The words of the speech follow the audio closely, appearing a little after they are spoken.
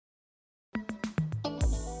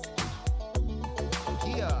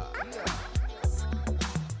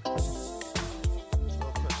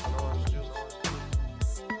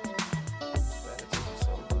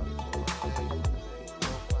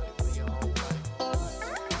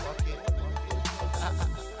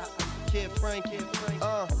Kid Frank.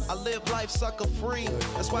 I live life sucker free.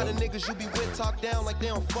 That's why the niggas you be with talk down like they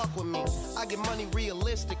don't fuck with me. I get money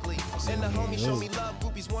realistically. And the homies show me love.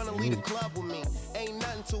 Groupies wanna lead a club with me. Ain't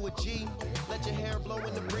nothing to a G. Let your hair blow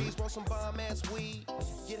in the breeze. Roll some bomb ass weed.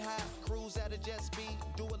 Get high, cruise at a jet speed.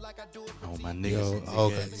 Do it like I do it. Oh, my niggas.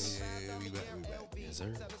 Okay. Yeah, we back. Yes,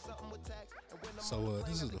 sir. So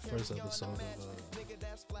this is the first episode of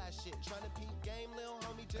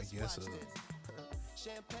I guess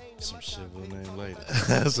Some shit we'll name later.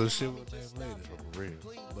 some shit we'll name later. For real.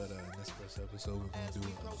 But in this first episode, we're gonna do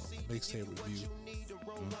a mixtape review.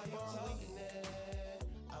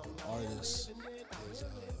 The artist is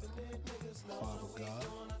Father God.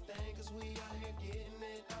 The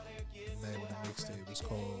name of the mixtape is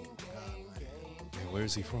called Godland. And where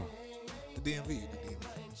is he from? The DMV. From the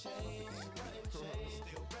DMV.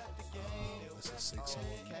 It's a 6-song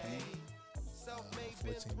EP. 14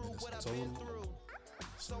 minutes in total.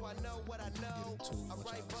 So we can get into what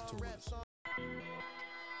y'all listen to it.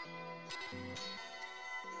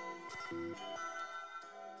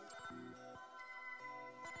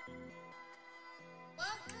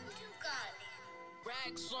 Welcome to Garland.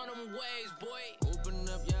 Racks on them waves, boy. Open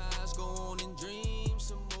up your eyes, go on and dream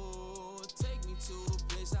some more. Take me to a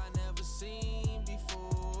place I never seen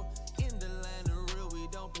before. In the land of real, we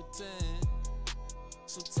don't pretend.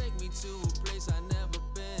 So take me to a place I never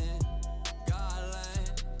been.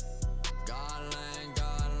 Garland, Garland,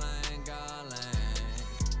 Garland, Garland.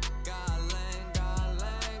 Garland,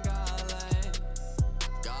 Garland, Garland.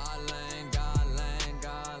 Garland, Garland,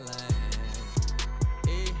 Garland.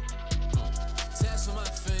 Tats on my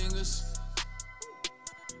fingers.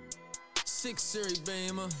 6 Series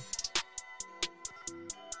Beamer.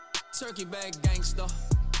 Turkey bag gangster.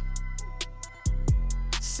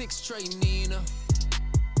 6 tray Nina.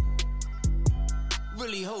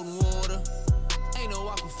 Really holding water. Ain't no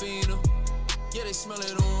Aquafina. Yeah, they smell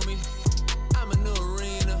it on me. I'm in the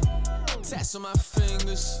arena. Tats on my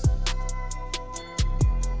fingers.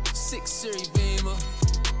 6 Series Beamer.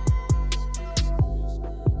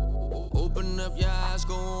 Open up your eyes,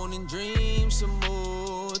 go on and dream some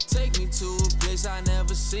more. Take me to a place I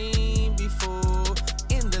never seen before.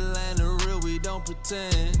 In the land of real, we don't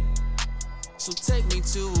pretend. So take me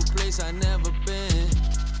to a place I never been.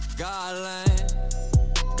 Garland,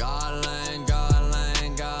 Garland,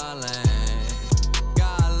 Garland, Garland.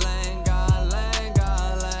 Garland, Garland,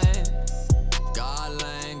 Garland.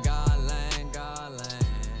 Garland, Garland, Garland.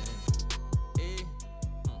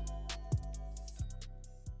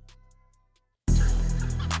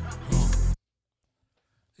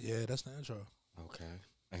 Yeah, that's the intro. Okay.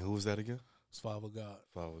 And who was that again? It's Father God.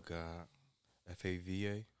 Father God.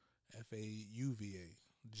 F-A-V-A. F-A-U-V-A.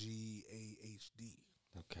 G-A-H-D.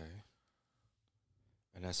 Okay.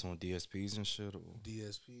 And that's on DSPs and shit? Or?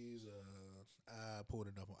 DSPs, I pulled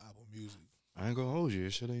it up on Apple Music. I ain't gonna hold you.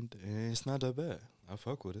 It shit ain't. It's not that bad. I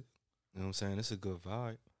fuck with it. You know what I'm saying? It's a good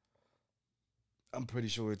vibe. I'm pretty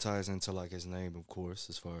sure it ties into like his name, of course,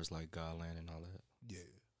 as far as like Godland and all that. Yeah.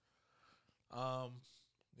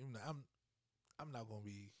 You know, I'm not gonna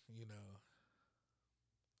be, you know.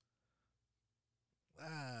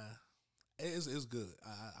 It's good.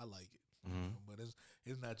 I like it. Mm-hmm. You know, but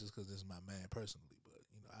it's not just because it's my man personally, but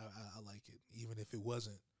you know, I like it, even if it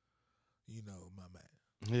wasn't, you know, my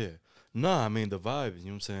man. Yeah. No, I mean the vibe, you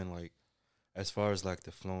know what I'm saying? Like, as far as like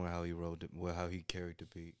the flow and how he wrote it, well, how he carried the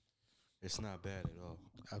beat, it's not bad at all.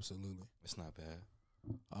 Absolutely. It's not bad.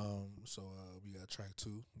 So we got track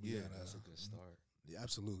 2. That's a good start. Yeah,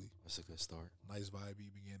 absolutely. That's a good start. Nice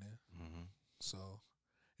vibey beginning. Mm-hmm. So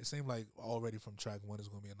it seemed like already from track 1 is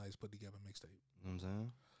gonna be a nice put together mixtape. You know what I'm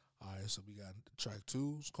saying? All right, so we got track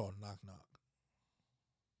 2. It's called Knock Knock.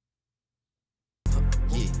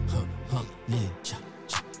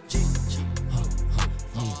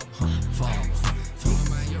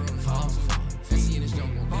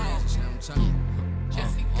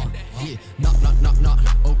 Yeah, knock, knock, knock, knock.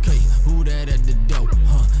 Okay, who that at the door?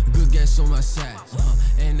 Good guess on my side,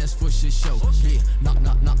 and that's for shit show. Yeah, knock,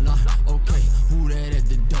 knock, knock, knock. Okay, who that at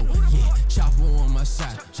the door? Yeah, chopper on my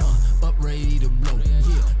side, up ready to blow.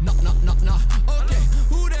 Yeah, knock, knock, knock, knock. Okay,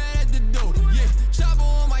 who that at the door? Yeah, chopper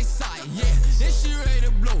on my side. Yeah, this shit ready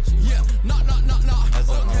to blow. Yeah, knock, knock, knock, knock.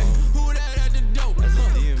 Okay, who that at the door? As a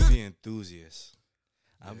DMV enthusiast,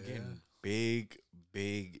 I'm getting big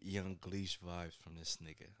Young Gleesh vibes from this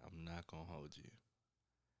nigga. I'm not gonna hold you.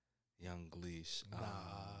 Young Gleesh. Nah,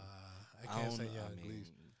 I can't say Young Gleesh.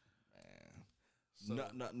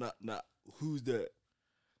 Man. Nah. Who's that?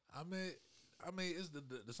 I mean, it's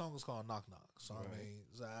the song is called Knock Knock. So Right. I mean,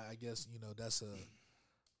 so I guess you know that's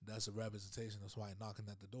a representation of somebody knocking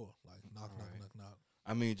at the door, like knock, knock, Right. knock, knock.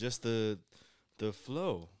 I mean, just the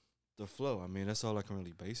flow. The flow. I mean, that's all I can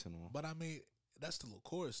really base it on. But I mean, that's the little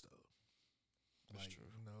chorus though. That's Like, true.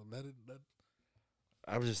 You know, let it.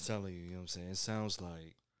 I was just telling you, you know what I'm saying? It sounds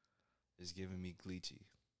like it's giving me Gleechy.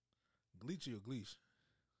 Gleechy or Gleesh?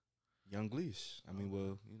 Young Gleesh. I mean,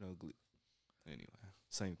 well, you know, anyway,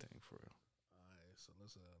 same thing for real. All right, so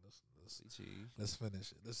let's Gleechy. let's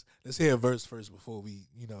finish it. Let's hear a verse first before we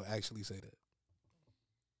actually say that.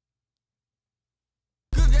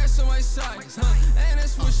 Good gas on my side, and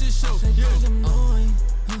that's what shit show. Yeah. Annoying.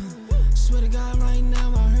 Swear to God, right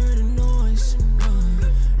now I heard a noise.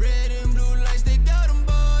 Red and blue lights, they got them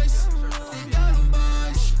boys. They got them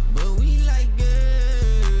boys. But we like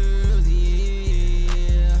girls,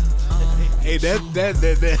 yeah. Hey, that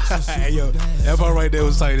hey, yo, that part right there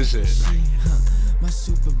was tight as shit. My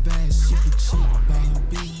super bad, super cheap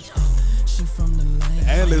Barbie. She from the land.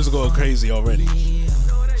 Ad-libs going crazy already. Yeah,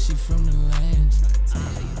 she from the land.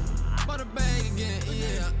 Bought a bag again,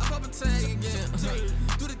 yeah. I pop a tag again.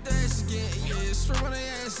 Do the dash again, yeah. Swear on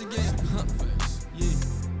their ass again. Yeah.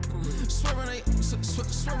 Swear on their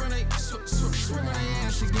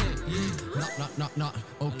ass again. Yeah. Knock.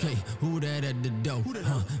 Okay, who that at the door?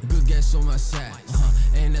 Good gas on my side.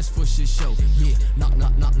 And that's for shit show. Yeah. Knock.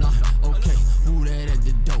 Okay, who that at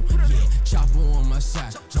the door? Yeah. Chopper on my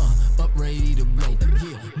side. Up ready to blow.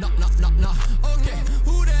 Yeah. Knock. Okay,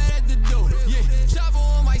 who that at the door? Yeah. Chopper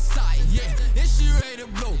on my side. Yeah. And she ready to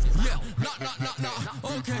blow. Yeah. Knock.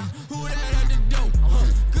 Okay, who that at the door?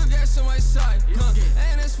 Good gas on my side.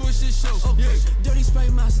 And that's for shit show. Yeah. Dirty spray,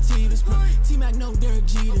 Master T. T-Mac, no Derek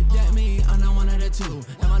Jeter. That mean I'm not one of the two.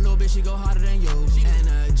 And my little bitch, she go harder than you.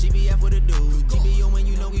 And GBF with a dude. GBO when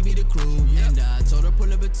you know we be the crew. And I told her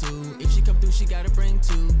pull up a two. If she come through, she gotta bring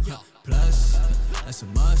two. Plus, that's a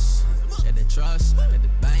must. Got the trust, got the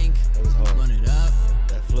bank. That was hard. Run it up.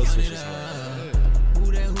 That flow Run switch it was hard.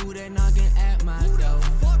 up. Who that knocking at my door?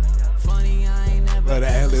 Funny, I ain't never. Bro, the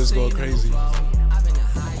ad-libs going crazy. I've been the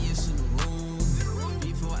highest in the room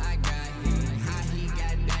before I got here. How he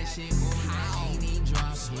got that shit on that ain't he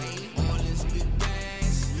drop sway. All this good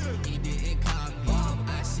gas, he didn't copy.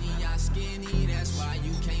 I see y'all skinny, that's why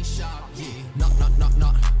you can't shop. Yeah.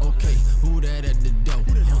 Knock. Okay, who that at the door?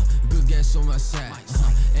 Good gas on my side,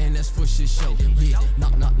 and that's for shit show. Yeah.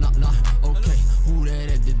 Knock. Okay, who that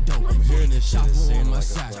at the door? Hearing this shit, it Chopper seemed on my like a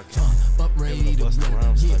side, fucking up ready to bust blow.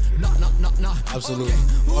 around Yeah. type shit. Knock. Absolutely. Okay,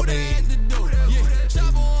 who I that mean, at the door? Yeah.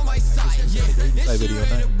 Chopper on my side. Yeah. Type video, man.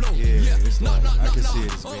 Yeah, it's like, I can see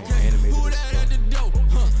it as being animated Who as that fuck. at the door?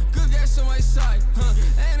 Good gas on my side.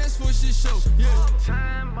 And that's for shit show. Yeah.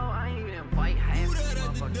 Time, bro, I ain't even invite half Who these that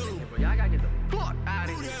at the motherfuckers door? in here, bro. Y'all gotta get the fuck out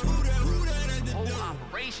of Who here. that at the Whole door?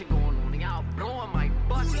 operation going on, and y'all blowing my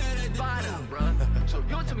fucking that at the spot door? out, bro. So if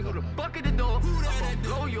you don't tell me who the fuck at the door, I'm gonna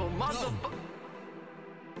blow your motherfucker.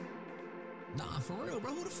 Nah, for real,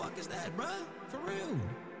 bro. Who the fuck is that, bro? For real.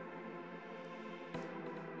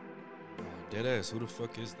 Deadass, who the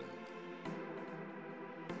fuck is that?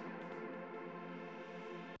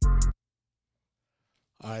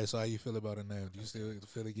 All right, so how you feel about it now? Do you still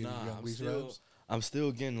feel it giving you Young Gleesh vibes? I'm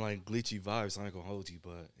still getting like glitchy vibes. I ain't gonna hold you,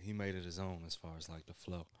 but he made it his own as far as like the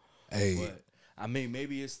flow. Hey, But I mean,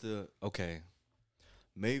 maybe it's the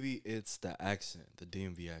maybe it's the accent, the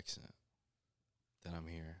DMV accent that I'm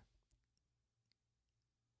hearing.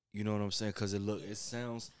 You know what I'm saying? Because it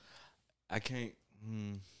sounds. I can't.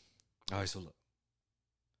 All right, so look.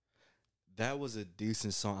 That was a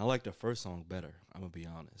decent song. I like the first song better. I'm gonna be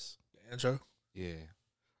honest. the intro. Yeah,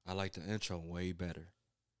 I like the intro way better.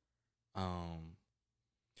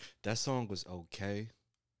 That song was okay.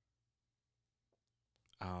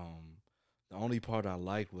 The only part I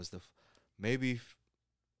liked was maybe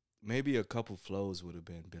a couple flows would have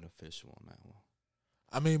been beneficial on that one.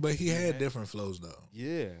 I mean, but he had Yeah. different flows though.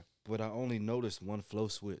 Yeah, but I only noticed one flow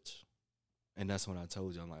switch, and that's when I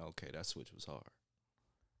told you I'm like, okay, that switch was hard.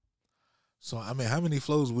 So I mean, how many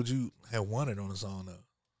flows would you have wanted on a song though?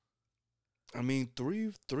 I mean,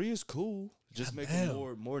 three is cool. Just make it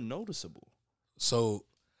Goddamn. more noticeable. So,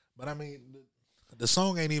 but I mean, the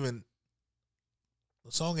song ain't even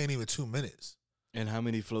 2 minutes. And how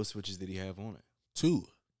many flow switches did he have on it? 2.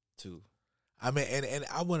 2. I mean, and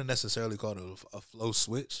I wouldn't necessarily call it a flow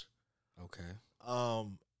switch. Okay.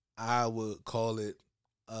 I would call it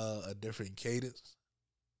a different cadence.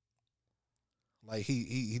 Like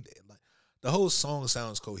he like the whole song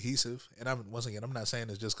sounds cohesive, and I'm not saying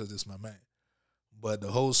this just because it's my man, but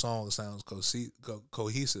the whole song sounds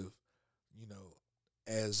cohesive. You know,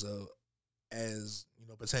 as you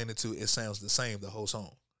know, pertaining to it sounds the same the whole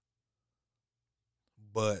song,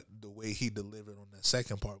 but the way he delivered on that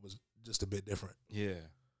second part was just a bit different. Yeah.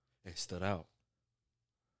 It stood out.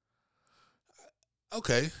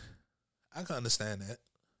 Okay, I can understand that.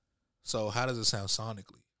 So how does it sound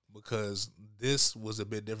sonically? Because this was a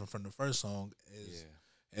bit different from the first song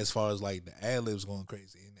as far as like the ad-libs going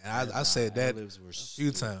crazy. And I said that ad-libs were a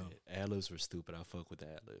few stupid. times. Ad-libs were stupid. I fuck with the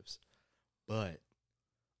ad-libs. But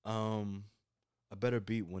a better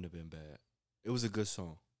beat wouldn't have been bad. It was a good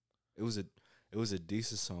song. It was a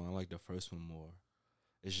decent song. I like the first one more.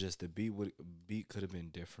 It's just the beat could have been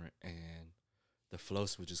different, and the flow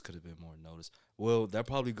switches could have been more noticed. Well, that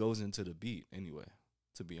probably goes into the beat anyway,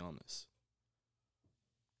 to be honest.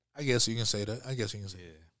 I guess you can say that.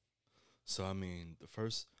 Yeah. So I mean, the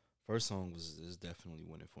first song is definitely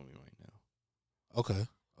winning for me right now.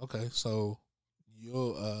 Okay. So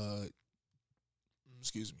your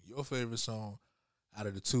your favorite song out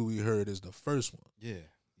of the two we heard is the first one. Yeah.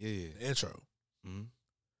 The intro. Mm-hmm.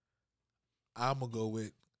 I'm gonna go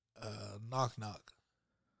with Knock Knock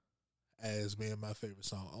as being my favorite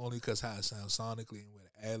song, only because how it sounds sonically and where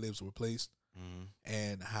the ad-libs were placed,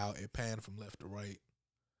 and how it panned from left to right.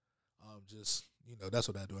 Just that's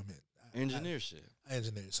what I do. I mean, Engineer shit. I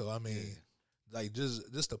engineer. So I mean, like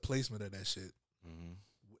just the placement of that shit.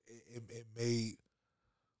 It made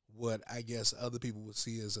what I guess other people would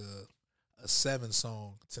see as a 7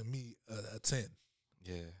 song to me a 10.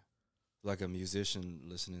 Yeah. Like a musician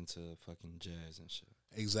listening to fucking jazz and shit.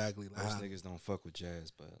 Exactly. Like Most niggas don't fuck with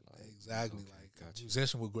jazz, but like exactly. okay, Like gotcha. a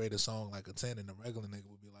musician would grade a song like a 10, and the regular nigga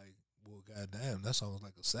would be like, "Well, goddamn, that song's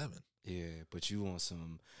like a 7." Yeah, but you want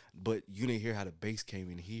some. But you didn't hear how the bass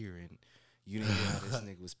came in here, and you didn't hear how this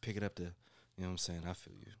nigga was picking up the. You know what I'm saying? I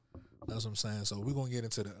feel you. That's what I'm saying. So we're gonna get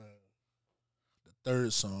into the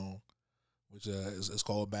third song, which is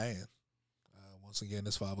called "Band." Once again,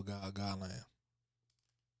 it's Father God, Godland.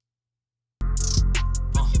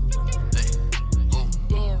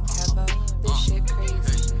 Damn, Capo, this shit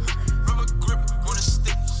crazy. Rubber grip on the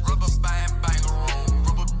stick, rubber bang bang roll.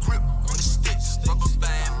 Rubber grip on the stick, rubber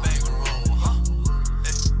bang bang roll.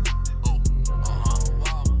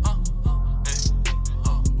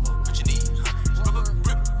 What you need? Rubber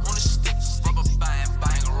grip on the stick, rubber bang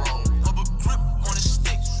bang roll. Rubber grip on the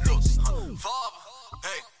stick, Father.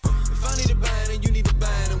 Hey, if I need a band and you need a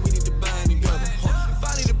band and we need to band together. If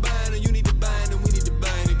I need a band and you need a band and we need to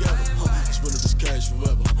band together. Let's run up this cash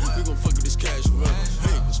forever. We gon' fuck with this cash forever.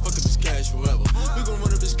 Hey, let's fuck up this cash forever. We gon'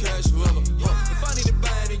 run up this cash forever. If I need a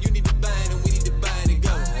band and you need a band and we need to band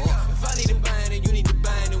together. If I need a band and you need a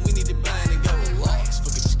band and we need to band together. Let's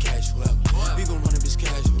fuck up this cash forever. We gon' run up this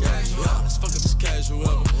cash forever. Let's fuck up this cash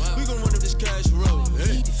forever. We gon' run up this cash forever.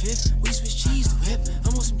 Hey. The fifth, we switch cheese to whip.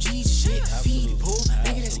 I'm on some G's shit. Feed it, pull.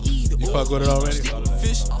 Nigga, that's either. You fuck with it already?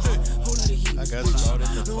 Fish. Hey. Whole lot of heat. I got you. Started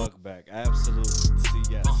the fuck back. Absolutely. See,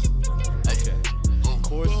 yes. Okay.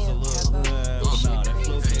 Chorus is a little, but nah, that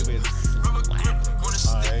flow came in. Rubber grip on the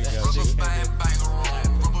stick, rubber bang bang roll.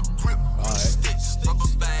 Rubber grip on the stick, rubber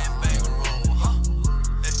bang bang roll.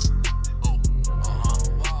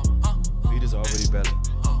 Beat is already better.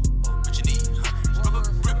 What you need? Rubber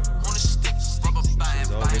grip on the stick, rubber bang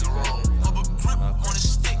bang roll. Rubber grip on the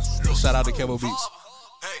stick. Shout out to Kevo Beats.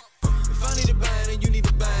 Hey, if I need a band and you need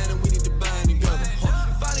a band and we need to band together.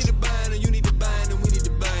 If I need a band and you need a band and we need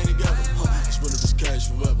to band together. Let's run up this cash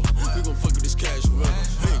forever. We gon' fuck with this cash forever.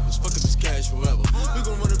 Hey, let's fuck up this cash forever. We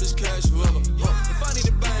gon' run up this cash forever. If I need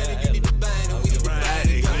a band and you need a band and we need to band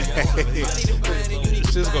together. If I need a band and you need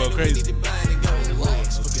a Shit's band going and we crazy. need to band together.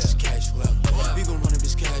 Let's fuck up this cash forever. We gon' run up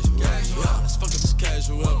this cash forever. Let's fuck up this cash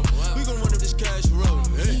forever. We gon' run up this cash forever.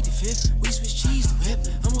 Hey. Feed the fifth, we switch cheese to whip.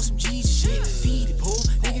 I'm on some G's shit. Feed it, pull.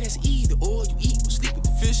 Nigga, that's either or. You eat or sleep with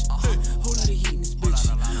the fish. Whole lot of heat in this bitch.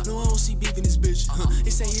 No, I don't see beef in this bitch. They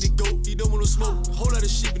say he the goat, he don't want no smoke. Whole lot of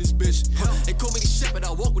sheep in this bitch. They call me the shepherd,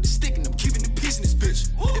 I walk with a stick and I'm keeping the peace in this bitch.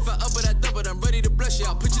 If I up it, I double it, I'm ready to bless you.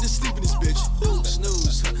 I'll put you to sleep in this bitch.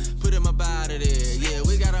 Snooze, put him up out of there. Yeah,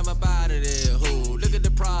 we got him up out of there. Look at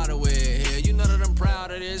the pride I wear here. You know that I'm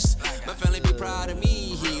proud of this. My family be proud of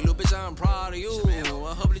me. Little bitch, I'm proud of you.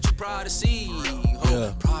 I hope that you proud to see.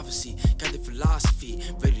 Prophecy, got the philosophy,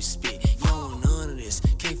 ready to spit. You don't want none of this.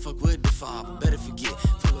 Can't fuck with the father, better forget.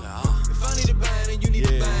 Fuck with all. If I need a band and you need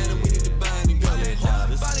a band and we need to band together.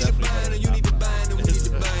 If I need a band and you need a band and we need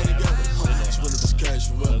to band together. Let's run up this cash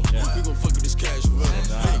forever. We gon' fuck with this cash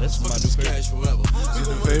forever. Hey, let's fuck with this cash forever. We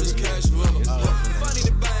gon' run up this cash forever. If I need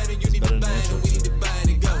a band and you need a band and we need to band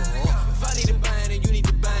together. If I need a band and you need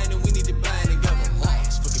a band and we need to band together.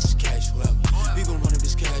 Let's fuck up this cash forever. We gon' run up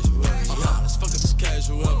this cash forever. Let's fuck up this cash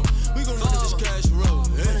forever. We gon' run up this cash forever.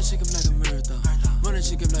 Run a chick up like a marathon. Run a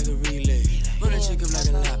chick up like a relay. Run a chick up like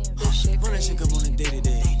a lap. Run a chick up on a day to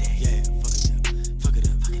day. Yeah, fuck it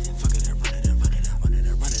up. Fuck it up. Fuck it up. Run it up. Run it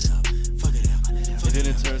up. Run it up. Fuck it up. And then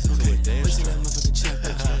it turns into a dance Wait till that track. motherfucker check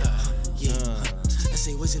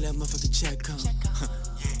till that motherfucking check come.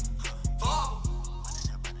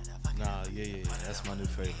 Nah, yeah. That's my new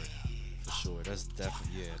favorite. For sure. That's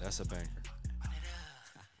definitely, that's a banger.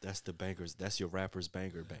 That's the bangers. That's your rapper's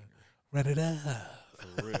banger. Run it up.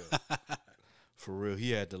 For real. For real.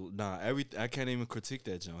 He had to, I can't even critique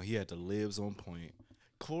that, John. He had the libs on point.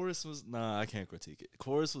 Chorus was, I can't critique it.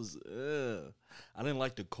 Chorus was, I didn't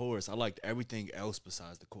like the chorus. I liked everything else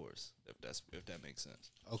besides the chorus, if that makes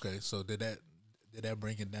sense. Okay, so did that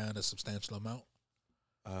bring it down a substantial amount?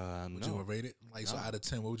 Would you rate it? Like, so out of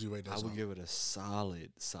 10, what would you rate that I song? would give it a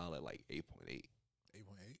solid like 8.8. 8.8?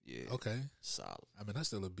 Yeah. Okay. Solid. I mean, that's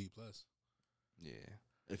still a B+. plus. Yeah.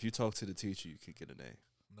 If you talk to the teacher, you could get an A.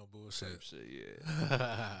 No bullshit. Shit, yeah.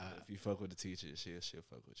 If you fuck with the teacher, she'll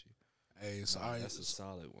fuck with you. Hey, so all right, that's a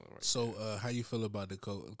solid one, right? So, how you feel about the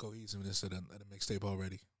cohesiveness of the mixtape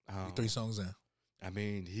already? 3 songs in. I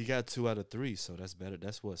mean, he got 2 out of 3, so that's better.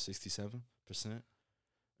 That's what, 67%?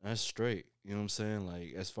 That's straight. You know what I'm saying?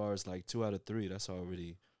 Like, as far as like 2 out of 3,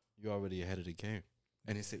 you're already ahead of the game.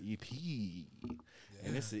 And it's an EP. Yeah.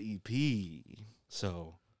 And it's an EP.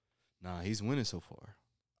 So, he's winning so far.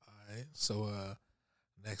 All right. So,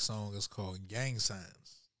 next song is called Gang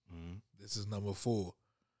Signs. Mm-hmm. This is number 4.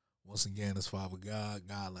 Once again, it's Father God,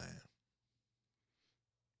 Godland.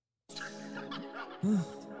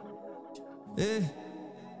 Yeah.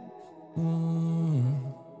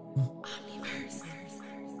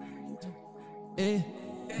 Yeah.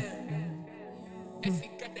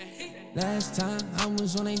 Last time I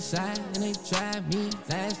was on their side and they tried me.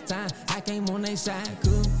 Last time I came on their side,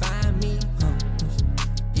 couldn't find me.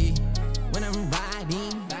 Yeah. When I'm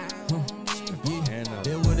riding, yeah.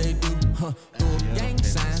 Then what they do? Throw up gang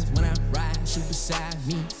signs when I ride. She beside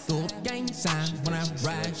me. Throw up gang signs when I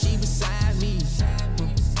ride. She beside me.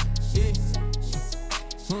 Yeah.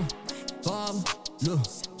 Father, look,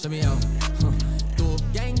 show me out. Throw up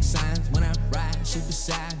gang signs when I ride. She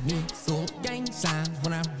beside me. Throw up gang signs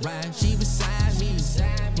when I ride. She beside me.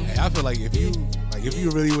 Hey, I feel like if you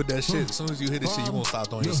really with that shit, as soon as you hit this shit, you won't stop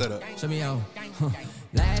throwing your setup. Show me out.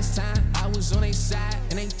 Last time I was on their side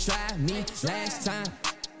and they tried me. Last time,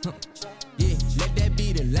 yeah, let that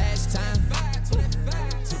be the last time.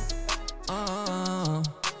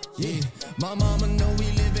 Yeah, my mama know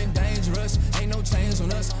we living dangerous. Ain't no chains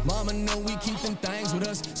on us. Mama know we keep them things with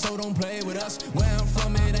us, so don't play with us. Where I'm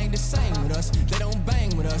from, it ain't the same with us. They don't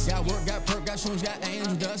bang with us. Got work, got perk, got shoes, got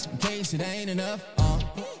angel dust. In case it ain't enough,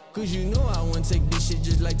 cause you know I wanna take this shit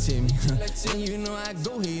just like Timmy. And you know I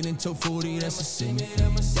go ahead and tow 40, that's a sin.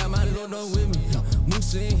 Got my Lord with me,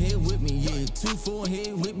 Moose in here with me, yeah. 2-4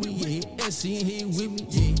 here with me, yeah. SC in here with me,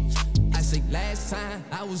 yeah. I say last time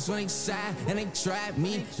I was on their side and they tried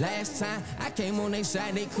me. Last time I came on their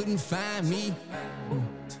side, they couldn't find me.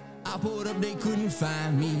 I pulled up, they couldn't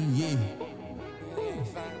find me, yeah.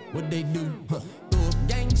 What they do? Throw up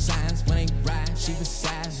gang signs when they ride, she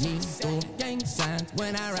beside me. Throw up gang signs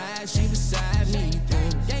when I ride, she beside me. Throw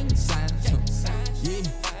up gang signs, yeah.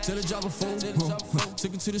 Till the drop a phone,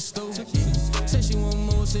 took her to the store. Yeah. Said she want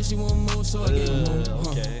more, so I gave her more.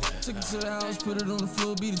 Okay. Took her to the house, put it on the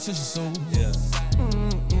floor, beat it till she sold. Yeah.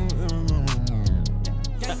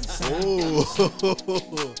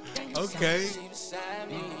 Oh, okay.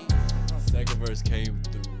 Second verse came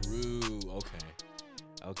through.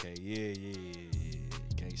 Okay, yeah.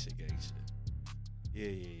 Gang shit.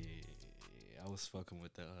 Yeah. I was fucking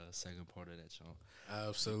with the second part of that song.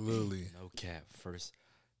 Absolutely. No cap. First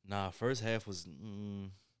half was,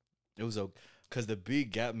 it was okay. Because the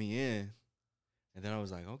beat got me in. And then I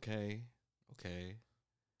was like, okay.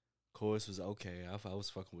 Chorus was okay. I was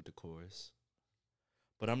fucking with the chorus.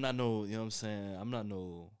 But I'm not no, you know what I'm saying? I'm not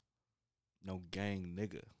no gang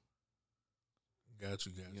nigga. Got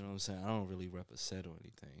you. You know what I'm saying? I don't really rep a set or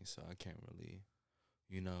anything, so I can't really,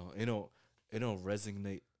 it don't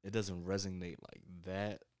resonate. It doesn't resonate like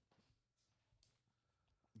that.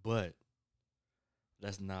 But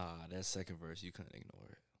that second verse, you couldn't ignore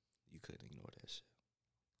it. You couldn't ignore that shit.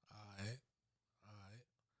 All right.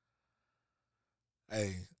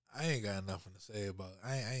 Hey, I ain't got nothing to say about it.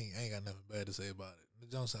 I ain't got nothing bad to say about it. The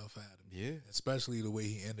Jones sound fire to me. Yeah. Especially the way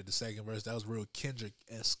he ended the second verse. That was real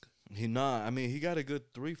Kendrick-esque. He got a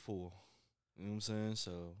good 3-4. You know what I'm saying?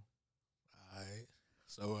 So all right.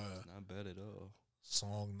 So not bad at all.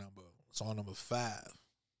 Song number 5.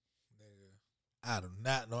 Nigga, I do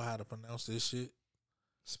not know how to pronounce this shit.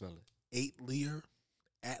 Spell it. Atelier.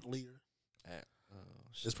 Shit.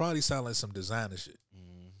 It's probably sound like some designer shit.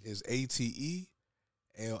 It's ATELIER.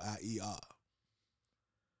 LIER.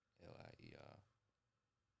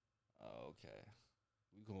 Oh, okay.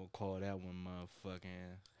 We gonna call that one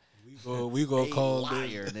motherfucking We gonna call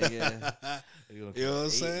liar, this. nigga. You know what I'm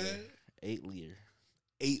saying? 8 Lear.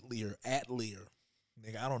 8 Lear at Lear,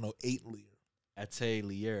 nigga. I don't know 8 Lear. Ate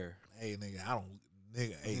Lear. Hey, nigga, I don't,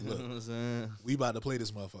 nigga. Hey, You know what look, I'm saying? we about to play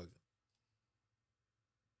this motherfucker.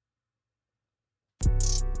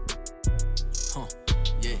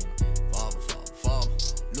 Yeah, father.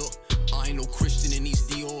 Look, I ain't no Christian in these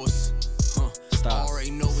Dior's. Stop. I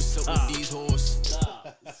already know what's up with these whores.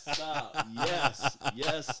 Stop.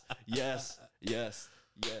 Yes.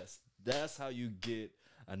 That's how you get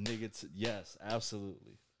a nigga to. Yes,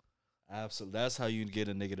 absolutely. That's how you get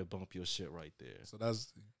a nigga to bump your shit right there. So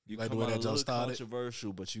that's You like the come way out that a just little started.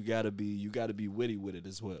 controversial, but you gotta be witty with it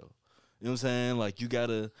as well. You know what I'm saying? Like you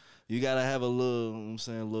gotta have a little, you know what I'm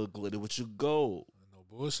saying, a little glitter with your gold. No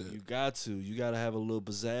bullshit. You gotta have a little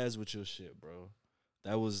pizzazz with your shit, bro.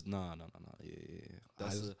 That was no. Yeah.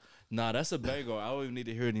 That's a banger. I don't even need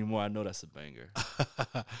to hear it anymore. I know that's a banger.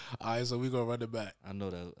 All right, so we gonna run it back. I know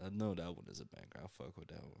that one is a banger. I fuck with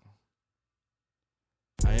that one.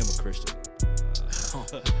 I am a Christian.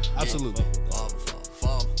 Absolutely.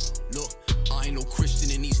 Father. Look, I ain't no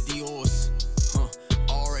Christian in these Dior's.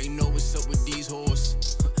 I already know what's up with these whores.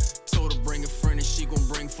 Told her bring a friend and she gon'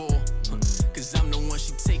 bring four. Cause I'm the one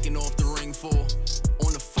she taking off the ring for.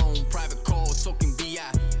 On the phone, private call, talking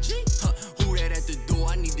B.I.G. Who that at the door?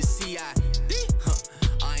 I need to see I.D.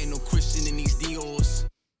 I ain't no Christian in these Dior's.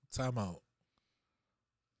 Time out.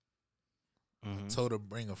 Mhm. Told her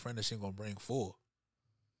bring a friend and she gonna bring 4.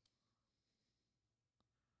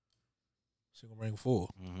 She gonna bring 4.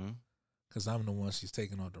 Mhm. Cause I'm the one she's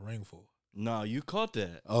taking off the ring for. No, you caught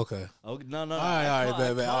that. Okay. Oh no. All right,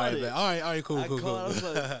 bet. All right, cool. I was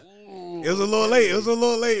like, ooh, It was a little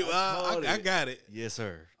late. caught I it. got it. Yes,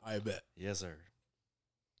 sir. I bet. Yes, sir.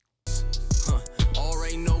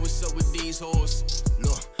 Already know what's up with these hoes.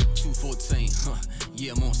 Look, 214,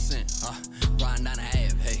 yeah, I'm on scent. Riding down the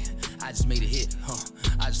half, hey, I just made a hit,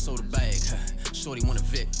 I just sold a bag, shorty want a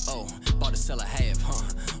Vic, about to sell a half,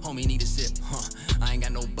 homie need a zip, I ain't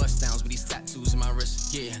got no bust downs, but these tattoos in my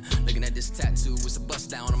wrist, yeah. Looking at this tattoo, it's a bust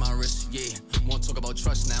down on my wrist, yeah. Won't talk about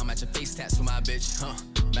trust now, match a face tats for my bitch,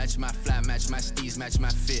 Match my fly, match my steez, match my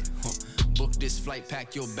fit, Book this flight,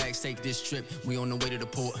 pack your bags, take this trip. We on the way to the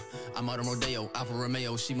port. I'm out on Rodeo, Alfa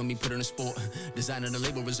Romeo. She want me put her in the sport. Designing the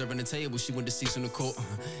label, reserving the table. She went to see some the court.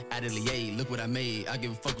 Atelier, look what I made. I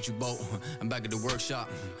give a fuck what you bought. I'm back at the workshop.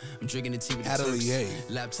 I'm drinking the tea with the Atelier.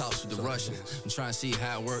 Turks. Laptops with the Russians. I'm trying to see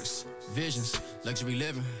how it works. Visions, luxury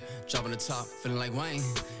living. Dropping the top, feeling like Wayne.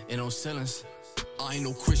 In on ceilings. I ain't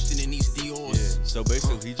no Christian in these Dior's. Yeah. So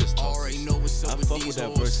basically, he just talking already shit. know what's up I with fuck these with that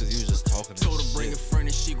hoes. verse because he was just talking. Told her shit. bring a friend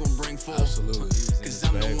and she gon' bring 4. Absolutely. Cause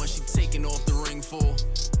I'm the one she taking off the ring for.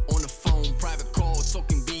 On the phone, private call,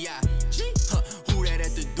 talking B.I.G. Who that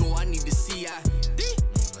at the door? I need to see I.D.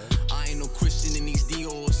 I ain't no Christian in these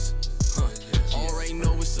Dior's. Already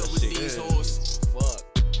know what's up with these hoes. Fuck.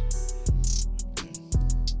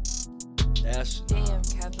 That's Damn,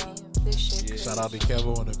 Kevo. This shit Yeah. crazy. Shout out to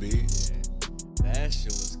Kevo on the beat. That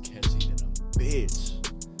shit was catchy than a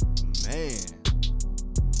bitch. Man.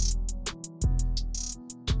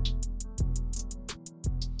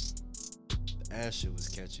 That shit was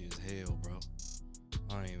catchy as hell, bro.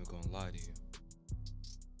 I ain't even gonna lie to you.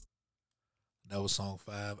 That was song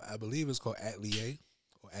 5. I believe it's called Atelier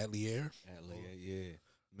or Atelier. Yeah.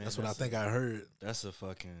 Man, That's what I that's think a- I heard. That's a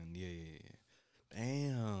fucking yeah.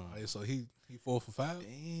 Damn. All right, so he 4 for 5.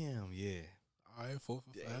 Damn, yeah. All right, 4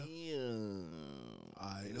 for 5. Damn.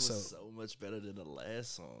 Alright, It was so- so much better than the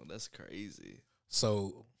last song. That's crazy.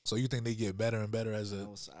 So you think they get better and better as a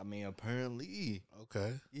I mean, apparently,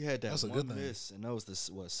 okay? you had that That's a one good thing. miss, and that was the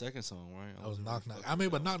second song, right? That was wasn't knock really knock. fucking I mean,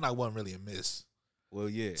 with but that knock knock wasn't really a miss one. Well,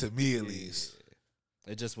 yeah, to me at Yeah, least.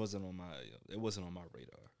 yeah. It just wasn't on my. It wasn't on my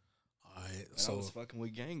radar. All right, And I so was fucking with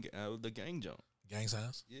the gang jump. gang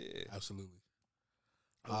signs, Yeah, absolutely.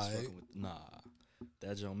 I was Alright. fucking with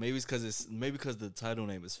that jump. Maybe because the title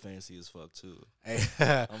name is fancy as fuck too. Hey,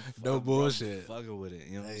 I'm no I'm bullshit. fucking with it.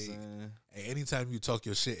 You know what I'm Hey, saying? Hey, anytime you talk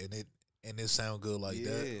your shit and it sound good like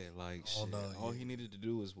yeah, that, like Oh, shit. no, All yeah. he needed to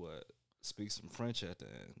do was what? Speak some French at the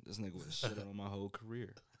end. This nigga would have shit on my whole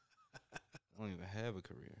career. I don't even have a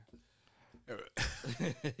career.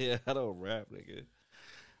 Yeah, I don't rap, nigga.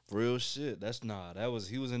 Real shit.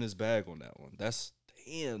 He was in his bag on that one.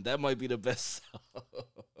 That might be the best song.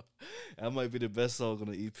 That might be the best song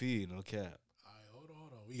on the EP, no cap. All right, hold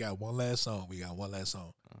on. We got one last song.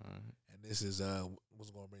 Alright. And this is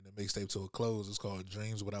what's gonna bring the mixtape to a close. It's called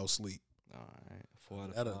Dreams Without Sleep. Alright. 4 out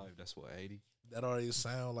of That'll- 5. That's what, 80? That already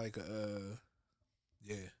sound like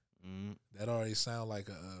yeah. Mm. That already sound like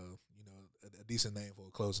a decent name for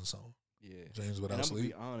a closing song. Yeah. James And Without I'm gonna be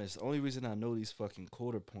Sleep. honest. The only reason I know these fucking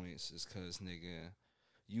quarter points is because, nigga,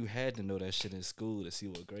 you had to know that shit in school to see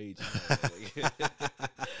what grade you had.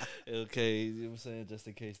 nigga. Okay, you know what I'm saying? Just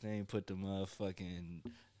in case they ain't put the motherfucking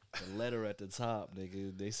the letter at the top,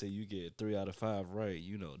 nigga. They say you get 3 out of 5 right.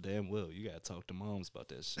 You know damn well you gotta talk to moms about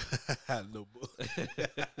that shit. No book.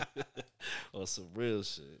 Or some real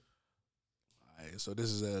shit. All right, so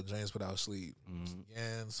this is James Without Sleep. Mhm.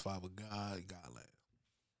 Yans, Father God, Godland.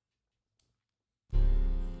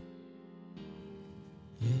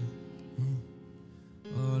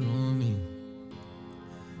 All on me.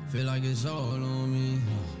 Feel like it's all on me.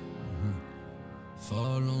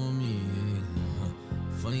 Fall on me.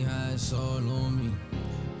 Funny how it's all on me.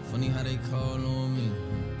 Funny how they call on me.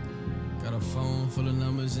 Got a phone full of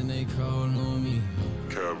numbers and they call on me.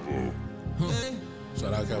 Cabo. Hey.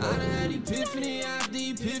 Shout out, I done Cowboy. had epiphany after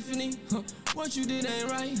epiphany. What you did ain't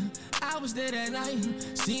right. I was there that night.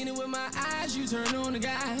 Seen it with my eyes, you turned on the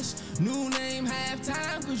guys. New name,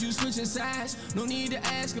 halftime, cause you switching sides. No need to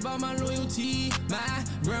ask about my loyalty. My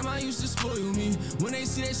grandma used to spoil me. When they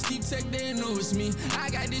see that steep tech, they know it's me. I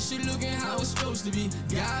got this shit looking how it's supposed to be.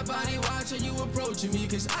 God body watch how you approaching me.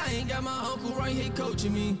 Cause I ain't got my uncle right here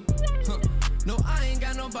coaching me. No, I ain't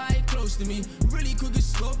got nobody close to me. Really quick as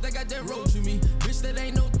smoke, that got that road to me. Bitch, that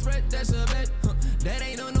ain't no threat, that's a bet. That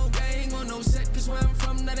ain't on no gang or no set. Cause where I'm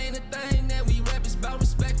from, that ain't a thing. That we rap is about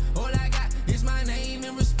respect. All I got is my name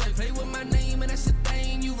and respect. Play with my name and that's the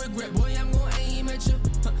thing you regret. Boy, I'm gonna aim at you.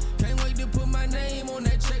 Can't wait to put my name on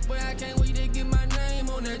that check. Boy, I can't wait to get my name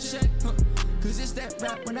on that check. Cause it's that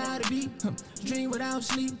rap without a beat, dream without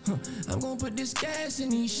sleep. I'm gonna put this gas in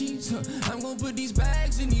these sheets. I'm gonna put these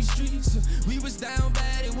bags in these streets. We was down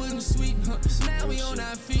bad, it wasn't sweet. Now we on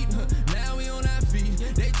our feet. Now we on our feet.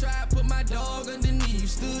 They try to put my dog underneath.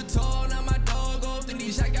 Stood tall, now my dog off the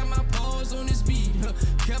leash. I got my paws on this beat.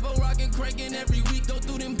 Kept on rockin', cranking every week. Go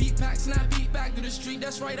through them beat packs and I beat back to the street.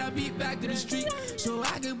 That's right, I beat back to the street. So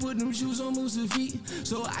I can put them shoes on Musa feet.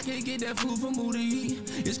 So I can get that food from who to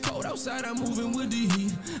eat. It's cold outside, I'm moving with the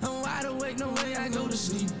heat. I'm wide awake, no way I go to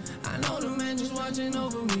sleep. I know the man just watching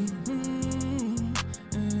over me.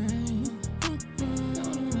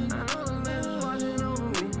 I know the man just watching over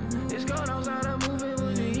me. It's cold outside, I'm moving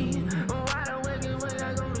with the heat. I'm wide awake, no way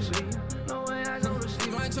I go to sleep. No way I go to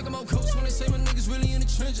sleep. I ain't talking about coach when they say my niggas really in the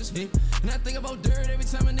trenches. Yeah. And I think about dirt every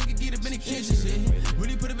time a nigga get up in the kitchen. Yeah.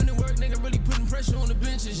 Really put up in the work, nigga really putting pressure on the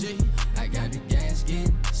benches. Yeah. I got the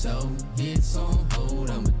gasket, so it's on hold.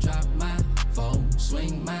 I'ma drop my phone,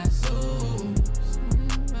 swing my soul. Swing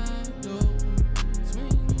my dough,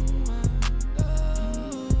 swing my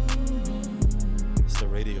dough. It's the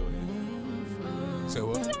radio hit. Say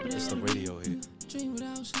what? It's the radio hit. Dream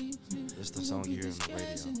without sleep. It's the song you hear on the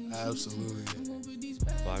radio. Absolutely.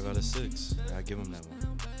 5 out of 6. I give him that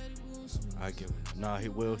one. I give him. Nah, he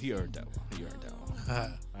earned that one. He earned that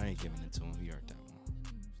one. I ain't giving it to him. He earned that one.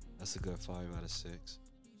 That's a good 5 out of 6.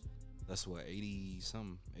 That's what, 80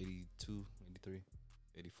 something, 82, 83,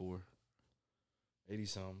 84, 80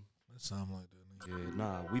 something. That sound like that, nigga. Yeah,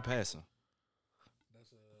 nah, we passing. That's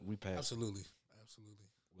We passing. absolutely. Absolutely.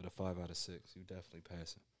 With a 5 out of 6. You definitely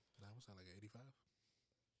passing. That was sound like 85.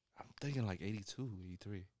 I'm thinking like 82,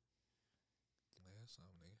 83. Yeah, that's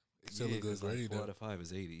something, nigga. It's still a good 'cause, like, grade, 4 though. out of 5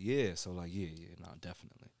 is 80. Yeah, so like, yeah, nah,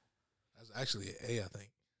 definitely. That's actually an A, I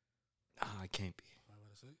think. Nah, it can't be. 5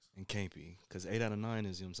 out of 6? It can't be. Because 8 out of 9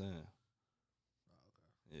 is, you know what I'm saying?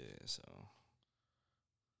 Yeah, so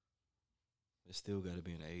it still got to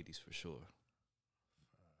be in the 80s for sure.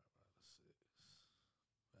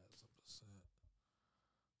 5 out of 6.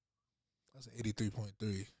 That's an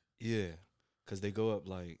 83.3. Yeah, because they go up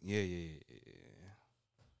like, yeah.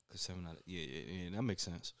 Because 7 out of, yeah, that makes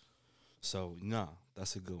sense. So, nah,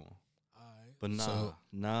 that's a good one. All right. But nah, So,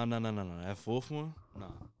 nah. That 4th one, nah.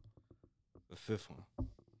 The 5th one,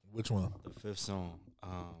 which one? the 5th song.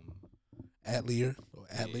 Atlier or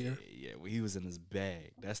Atlier? Yeah, well, he was in his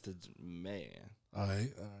bag. That's the, man. All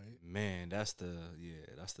right. Man, that's the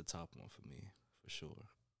top one for me, for sure.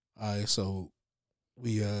 All right. So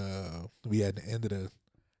we at the end of the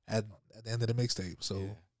at the end of the mixtape. So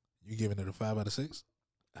Yeah. you giving it a 5 out of 6?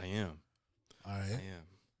 I am. All I right.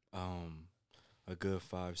 am. A good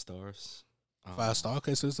 5 stars. 5-star.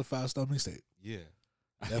 Okay, so it's a 5-star mixtape. Yeah.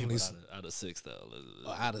 Definitely out of 6 though.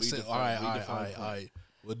 Oh, out of We 6. define- All right. we All right. define All right. point. All right.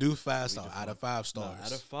 We'll do 5-star define- out of 5 No, stars.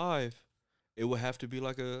 out of 5, it would have to be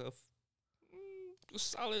like a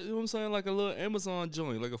solid. You know what I'm saying? Like a little Amazon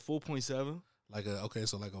joint, like a 4.7. Like a okay,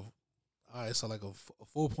 so like a all right, so like a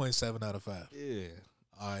 4.7 out of 5. Yeah.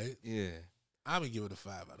 All right. Yeah. I'm gonna give it a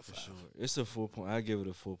 5 out of For 5. sure. It's a 4. I give it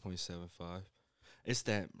a 4.75. It's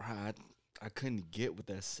that. I couldn't get with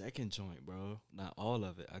that second joint, bro. Not all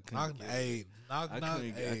of it. I couldn't. Knock, get hey, it. knock, I knock.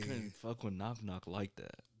 couldn't, Hey, I couldn't fuck with knock knock like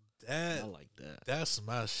that. that Not like that. that's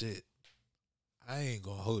my shit. I ain't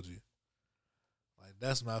gonna hold you. Like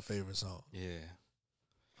that's my favorite song. Yeah.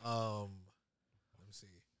 Let me see.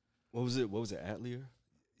 What was it? What was it? Atelier?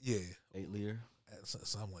 Yeah, 8 Lear?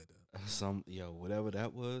 something like that. Whatever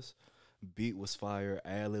that was. Beat was fire.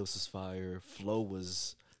 Ad-libs was fire. Flow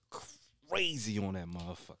was crazy on that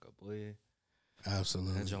motherfucker, boy.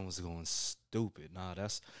 Absolutely. That joint was going stupid. Nah,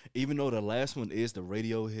 that's even though the last one is the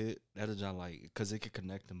radio hit. That is joint like because it could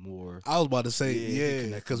connect to more. I was about to say, it could yeah, connect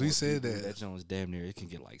to because we more said people. that. That joint was damn near. It can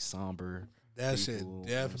get like somber. That people, shit you know what I'm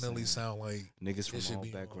definitely saying? sound like Niggas it should from all be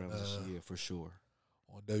on, backgrounds and shit. Yeah, for sure.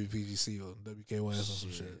 on WPGC or WKYS or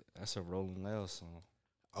some shit. That's a Rolling Loud song.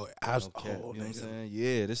 Oh, No cap, you know what I'm saying?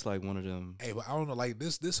 Yeah, this like one of them. Hey, but I don't know, like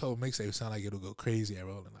this whole mixtape sound like it'll go crazy at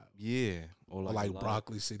Rolling Loud. Yeah, or Or like Alive-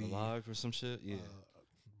 Broccoli City. Alive or some shit. Yeah,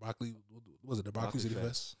 Broccoli, was it the Broccoli City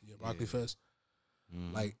Fest? Yeah, Broccoli Yeah. Fest.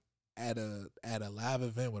 Mhm. Like at a live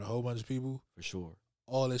event with a whole bunch of people, for sure.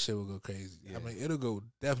 all this shit will go crazy. Yeah. I mean, it'll go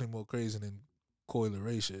definitely more crazy than Coil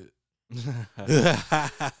Ray shit.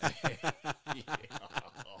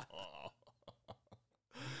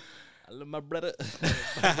 I love my brother.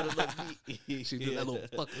 She did that little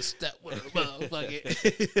fucking step with her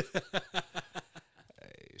motherfucker.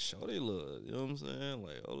 Hey, shorty look, you know what I'm saying?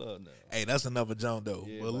 Like, hold up now. Hey, that's another John though.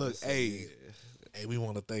 Yeah, but about look, to say, hey, we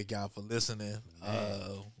want to thank y'all for listening.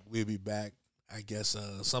 We'll be back, I guess,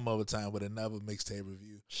 some other time with another mixtape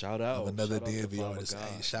review Shout out of another shout out to DMV Father artist. God,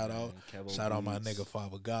 Hey, shout man. out, Kevo shout out my Beats. nigga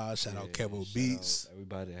Father God. Shout out Yeah, Kevo shout Beats. out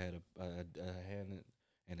everybody that had a hand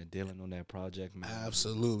and a dealing on that project, man.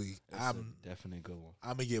 Absolutely, That's I'm a definite good one.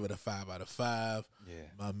 gonna give it a 5 out of 5. Yeah.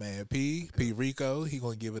 My man P Rico, he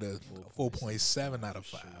gonna give it a 4.7 out of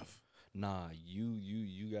 5. Nah,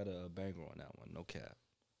 you got a banger on that one, no cap.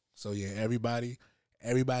 So yeah, everybody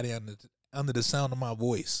under the sound of my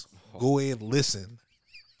voice, go ahead and listen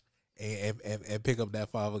and pick up that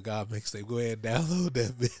Father God mixtape. Go ahead and download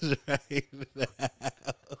that bitch right now.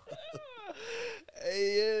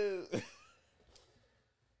 Hey, yeah.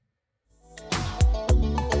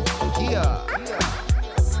 Yeah.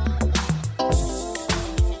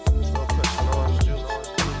 No question, orange juice.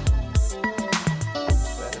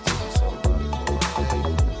 Better tell you something about it.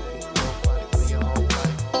 Nobody for your whole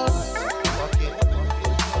life. Fuck it.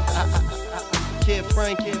 Kid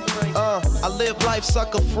Frank. I live life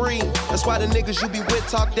sucker free. That's why the niggas you be with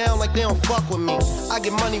talk down like they don't fuck with me. I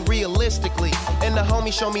get money realistically, and the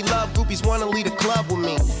homies show me love. Groupies wanna lead a club with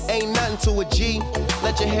me. Ain't nothing to a G.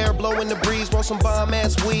 Let your hair blow in the breeze, want some bomb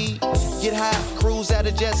ass weed. Get high, cruise at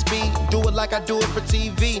a jet speed. Do it like I do it for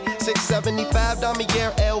TV. 675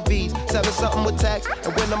 Damier LVs, 7 something with tax.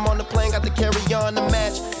 And when I'm on the plane, got to carry on the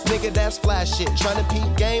match. Nigga, that's flash shit. Tryna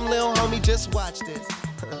peep game, lil homie, just watch this.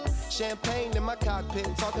 Champagne in my cockpit,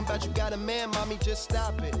 talking about you got a man, mommy, just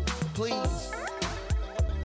stop it, please.